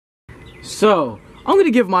So, I'm going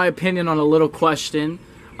to give my opinion on a little question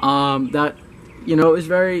that, you know, is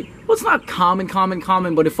very, well, it's not common,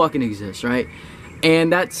 but it fucking exists, right?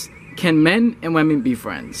 And that's, can men and women be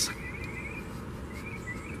friends?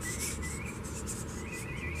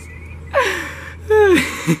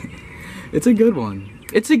 It's a good one.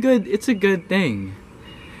 It's a good thing.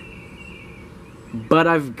 But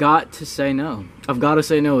I've got to say no. I've got to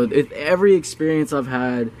say no. With every experience I've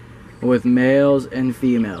had with males and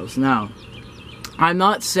females. Now, I'm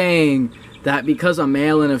not saying that because a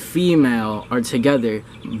male and a female are together,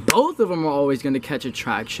 both of them are always going to catch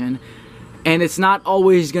attraction. And it's not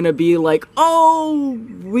always going to be like, oh,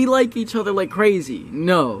 we like each other like crazy.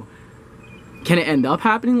 No. Can it end up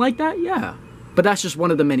happening like that? Yeah. But that's just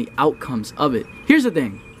one of the many outcomes of it. Here's the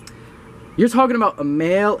thing. You're talking about a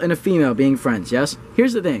male and a female being friends, yes?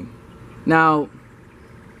 Here's the thing. Now,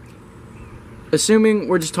 assuming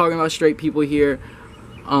we're just talking about straight people here,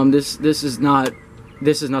 this is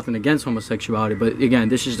nothing against homosexuality, but again,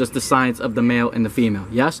 this is just the science of the male and the female.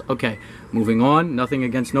 Yes? Okay. Moving on. Nothing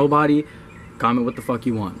against nobody. Comment what the fuck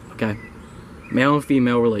you want. Okay? Male and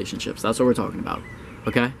female relationships. That's what we're talking about.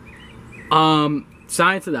 Okay?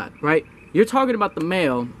 Science of that, right? You're talking about the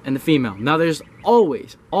male and the female. Now, there's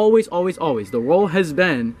always, the role has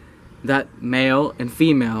been that male and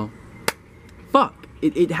female, fuck,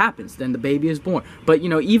 it happens. Then the baby is born. But, you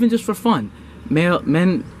know, even just for fun,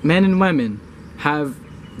 men and women have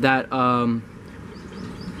that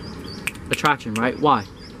attraction, right? Why?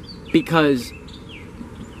 Because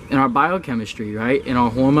in our biochemistry, right, in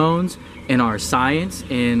our hormones, in our science,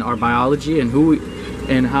 in our biology,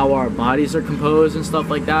 and how our bodies are composed and stuff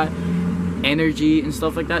like that, energy and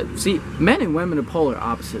stuff like that. See, men and women are polar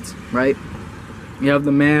opposites, right? You have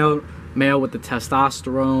the male with the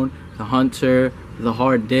testosterone, the hunter, the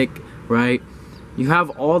hard dick, right? You have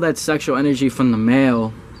all that sexual energy from the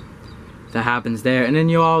male that happens there, and then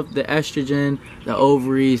you have the estrogen, the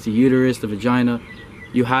ovaries, the uterus, the vagina.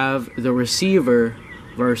 You have the receiver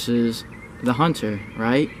versus the hunter,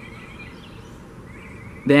 right?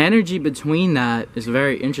 The energy between that is a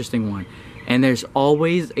very interesting one. And there's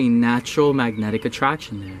always a natural magnetic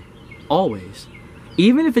attraction there. Always.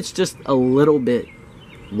 Even if it's just a little bit.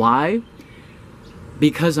 Why?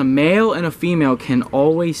 Because a male and a female can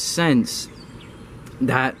always sense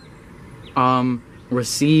that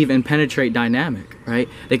receive and penetrate dynamic, right?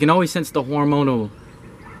 They can always sense the hormonal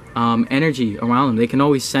energy around them. They can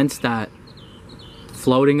always sense that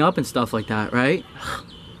floating up and stuff like that, right?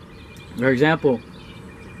 For example,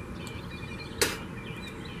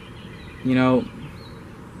 you know,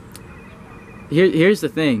 here's the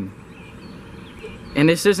thing, and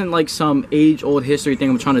this isn't like some age-old history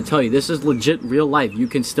thing I'm trying to tell you. This is legit real life. You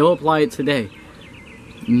can still apply it today.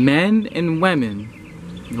 Men and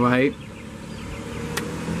women, right?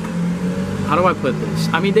 How do I put this?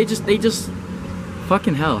 I mean, they just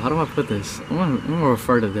fucking hell. How do I put this? I'm gonna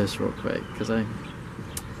refer to this real quick because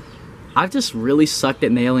I've just really sucked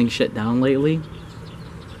at nailing shit down lately.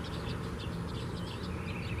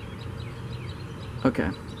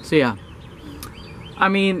 Okay, so yeah, I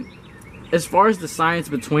mean, as far as the science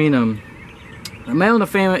between them, the male and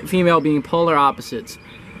the female being polar opposites,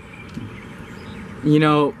 you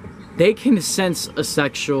know, they can sense a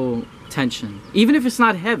sexual tension, even if it's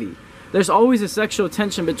not heavy. There's always a sexual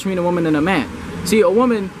tension between a woman and a man. See, a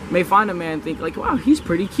woman may find a man and think like, wow, he's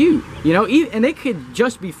pretty cute, you know, and they could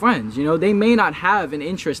just be friends, you know, they may not have an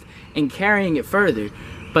interest in carrying it further.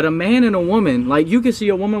 But a man and a woman, like, you could see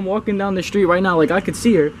a woman walking down the street right now, like I could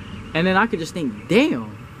see her, and then I could just think,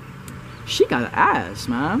 damn, she got an ass,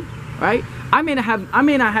 man, right? I may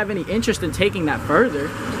not have any interest in taking that further.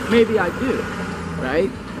 Maybe I do, right?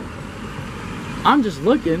 I'm just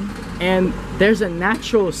looking, and there's a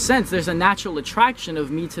natural sense, there's a natural attraction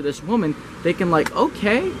of me to this woman. They can like,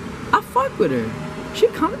 okay, I fuck with her. She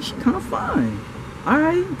kind of fine. All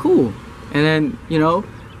right, cool. And then, you know,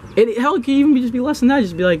 hell, it can even just be less than that.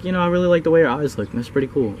 Just be like, you know, I really like the way her eyes look. That's pretty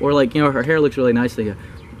cool. Or like, you know, her hair looks really nice. Like,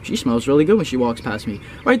 she smells really good when she walks past me.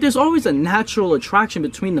 Right? There's always a natural attraction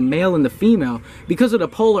between the male and the female because of the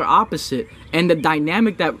polar opposite and the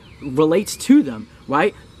dynamic that relates to them.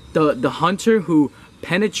 Right? The hunter who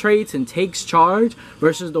penetrates and takes charge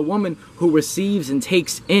versus the woman who receives and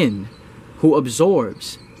takes in, who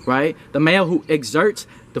absorbs. Right? The male who exerts,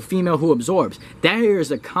 the female who absorbs. There is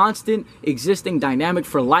a constant existing dynamic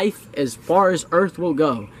for life as far as Earth will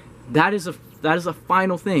go. That is a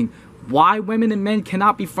final thing. Why women and men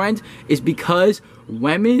cannot be friends is because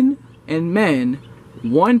women and men,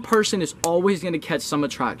 one person is always going to catch some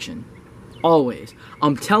attraction. Always.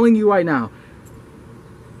 I'm telling you right now.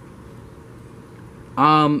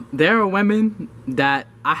 There are women that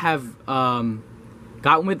I have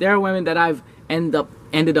gotten with. There are women that I've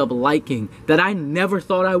ended up liking that I never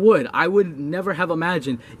thought I would. I would never have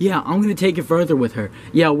imagined, yeah, I'm gonna take it further with her.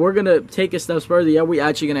 Yeah, we're gonna take it steps further. Yeah, we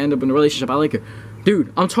actually gonna end up in a relationship. I like her.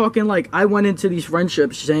 Dude, I'm talking like I went into these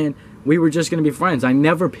friendships saying we were just gonna be friends. I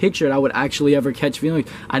never pictured I would actually ever catch feelings.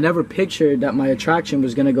 I never pictured that my attraction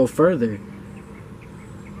was gonna go further.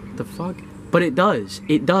 The fuck? But it does.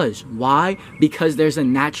 It does. Why? Because there's a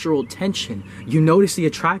natural tension. You notice the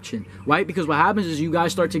attraction, right? Because what happens is you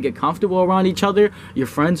guys start to get comfortable around each other. You're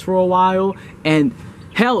friends for a while. And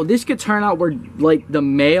hell, this could turn out where like the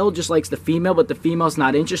male just likes the female, but the female's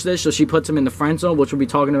not interested. So she puts him in the friend zone, which we'll be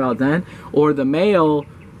talking about then. Or the male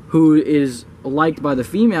who is liked by the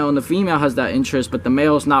female and the female has that interest, but the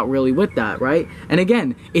male's not really with that, right? And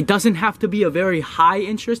again, it doesn't have to be a very high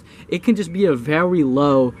interest. It can just be a very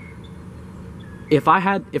low. If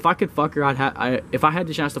I could fuck her, if I had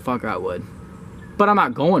the chance to fuck her, I would. But I'm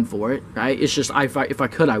not going for it, right? It's just, if I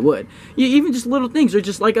could, I would. Even just little things, or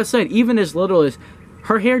just, like I said, even as little as,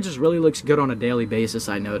 her hair just really looks good on a daily basis,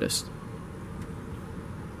 I noticed.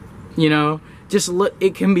 You know?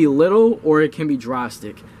 It can be little, or it can be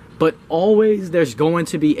drastic. But always there's going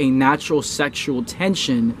to be a natural sexual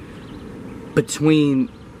tension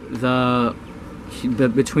between the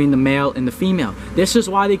male and the female. This is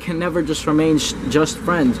why they can never just remain just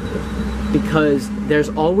friends, because there's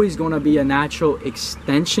always going to be a natural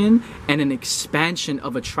extension and an expansion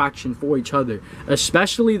of attraction for each other,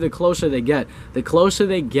 especially the closer they get. The closer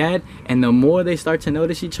they get and the more they start to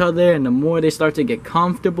notice each other and the more they start to get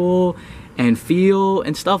comfortable and feel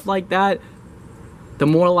and stuff like that, the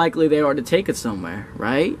more likely they are to take it somewhere,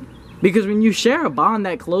 right? Because when you share a bond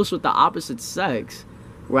that close with the opposite sex,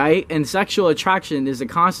 right, and sexual attraction is a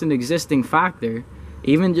constant existing factor,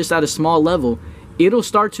 even just at a small level, it'll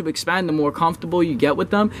start to expand the more comfortable you get with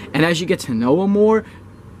them, and as you get to know them more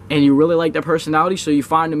and you really like their personality, so you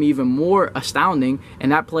find them even more astounding,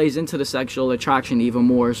 and that plays into the sexual attraction even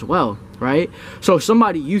more as well, right? So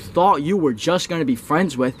somebody you thought you were just going to be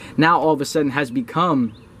friends with now all of a sudden has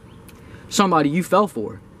become somebody you fell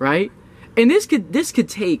for, right? And this could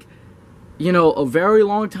take, you know, a very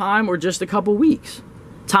long time or just a couple weeks.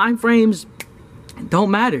 Time frames don't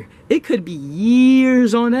matter. It could be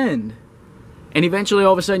years on end. And eventually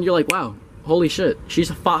all of a sudden you're like, wow, holy shit, she's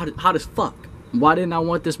hot as fuck. Why didn't I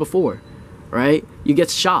want this before? Right? You get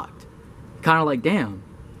shocked. Kind of like, damn,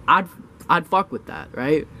 I'd fuck with that,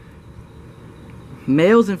 right?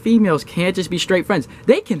 Males and females can't just be straight friends.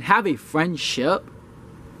 They can have a friendship.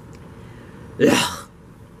 Ugh.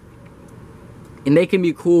 And they can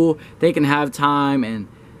be cool. They can have time and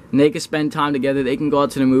they can spend time together. They can go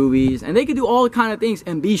out to the movies and they can do all kind of things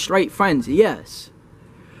and be straight friends, yes.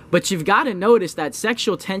 But you've got to notice that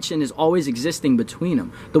sexual tension is always existing between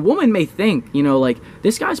them. The woman may think, you know, like,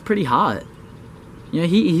 this guy's pretty hot. You know,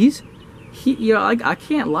 he's you know, like, I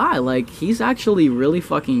can't lie, like, he's actually really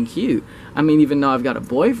fucking cute. I mean, even though I've got a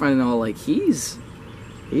boyfriend and all, like, he's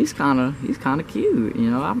kind of cute.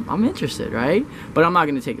 You know, I'm interested, right? But I'm not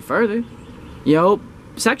gonna take it further. You know,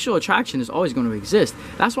 sexual attraction is always going to exist.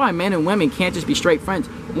 That's why men and women can't just be straight friends.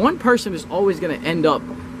 One person is always going to end up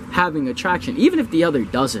having attraction, even if the other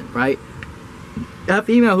doesn't, right? That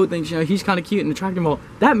female who thinks, you know, he's kind of cute and attractive, well,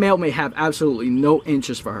 that male may have absolutely no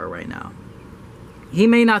interest for her right now. He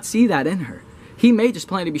may not see that in her. He may just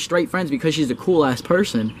plan to be straight friends because she's a cool ass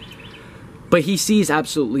person, but he sees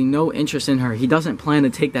absolutely no interest in her. He doesn't plan to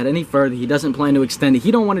take that any further. He doesn't plan to extend it.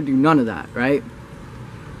 He don't want to do none of that, right?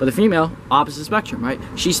 But the female, opposite spectrum, right?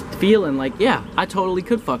 She's feeling like, yeah, I totally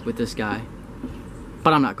could fuck with this guy,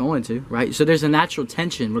 but I'm not going to, right? So there's a natural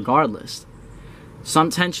tension regardless. Some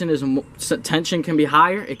tension can be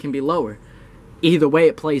higher, it can be lower. Either way,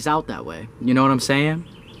 it plays out that way. You know what I'm saying?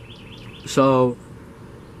 So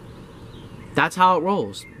that's how it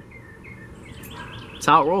rolls. That's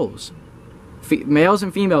how it rolls. Males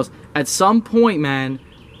and females, at some point, man,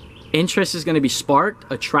 interest is going to be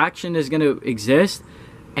sparked, attraction is going to exist,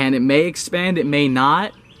 and it may expand, it may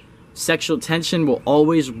not. Sexual tension will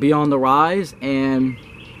always be on the rise, and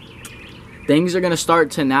things are going to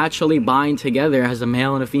start to naturally bind together as a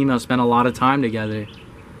male and a female spend a lot of time together.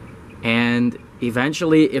 And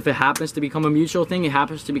eventually, if it happens to become a mutual thing, it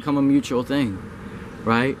happens to become a mutual thing,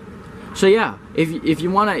 right? So yeah, if you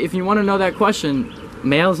wanna know that question,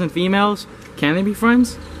 males and females, can they be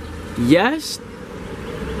friends? Yes,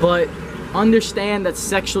 but understand that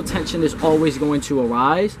sexual tension is always going to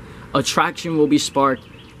arise. Attraction will be sparked,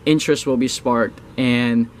 interest will be sparked,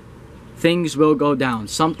 and things will go down.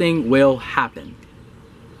 Something will happen.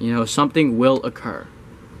 You know, something will occur.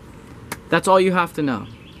 That's all you have to know.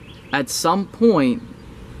 at some point,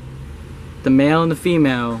 the male and the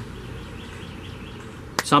female,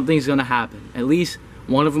 something's gonna happen. At least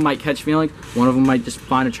one of them might catch feelings, one of them might just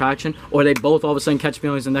find attraction, or they both all of a sudden catch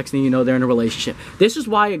feelings, and the next thing you know, they're in a relationship. This is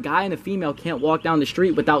why a guy and a female can't walk down the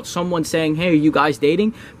street without someone saying, hey, are you guys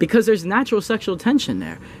dating? Because there's natural sexual tension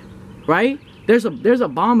there, right? There's a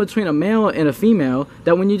bond between a male and a female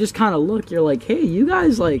that when you just kind of look, you're like, hey, you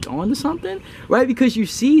guys like onto something, right? Because you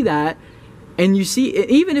see that, and you see,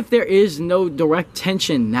 even if there is no direct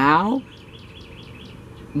tension now,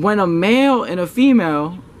 when a male and a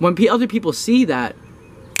female, when other people see that,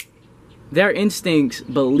 their instincts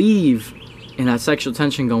believe in that sexual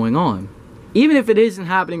tension going on. Even if it isn't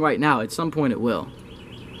happening right now, at some point it will.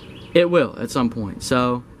 It will, at some point.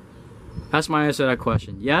 So, that's my answer to that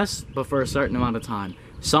question. Yes, but for a certain amount of time.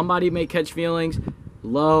 Somebody may catch feelings,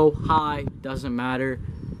 low, high, doesn't matter.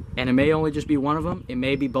 And it may only just be one of them. It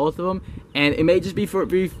may be both of them. And it may just be for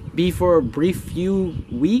a brief few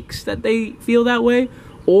weeks that they feel that way.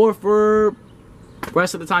 Or for the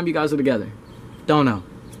rest of the time you guys are together. Don't know.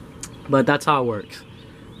 But that's how it works.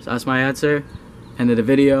 So that's my answer. End of the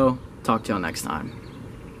video. Talk to y'all next time.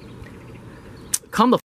 Come the